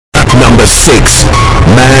6.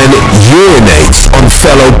 Man urinates on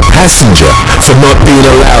fellow passenger for not being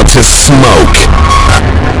allowed to smoke.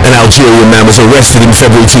 An Algerian man was arrested in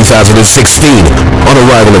February 2016 on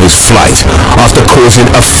arrival of his flight after causing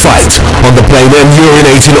a fight on the plane and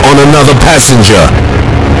urinating on another passenger.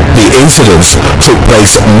 The incidents took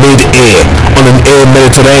place mid-air on an Air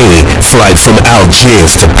Mediterranean flight from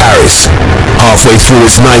Algiers to Paris. Halfway through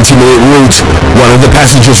its 90-minute route, one of the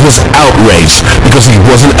passengers was outraged because he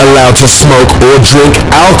wasn't allowed to smoke or drink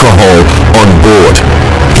alcohol on board.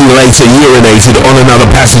 He later urinated on another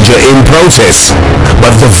passenger in protest,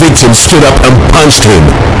 but the victim stood up and punched him.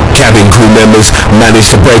 Cabin crew members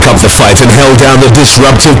managed to break up the fight and held down the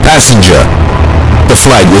disruptive passenger. The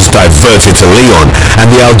flight was diverted to Lyon, and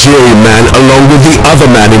the Algerian man, along with the other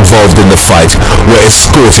man involved in the fight, were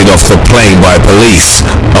escorted off the plane by police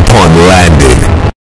upon landing.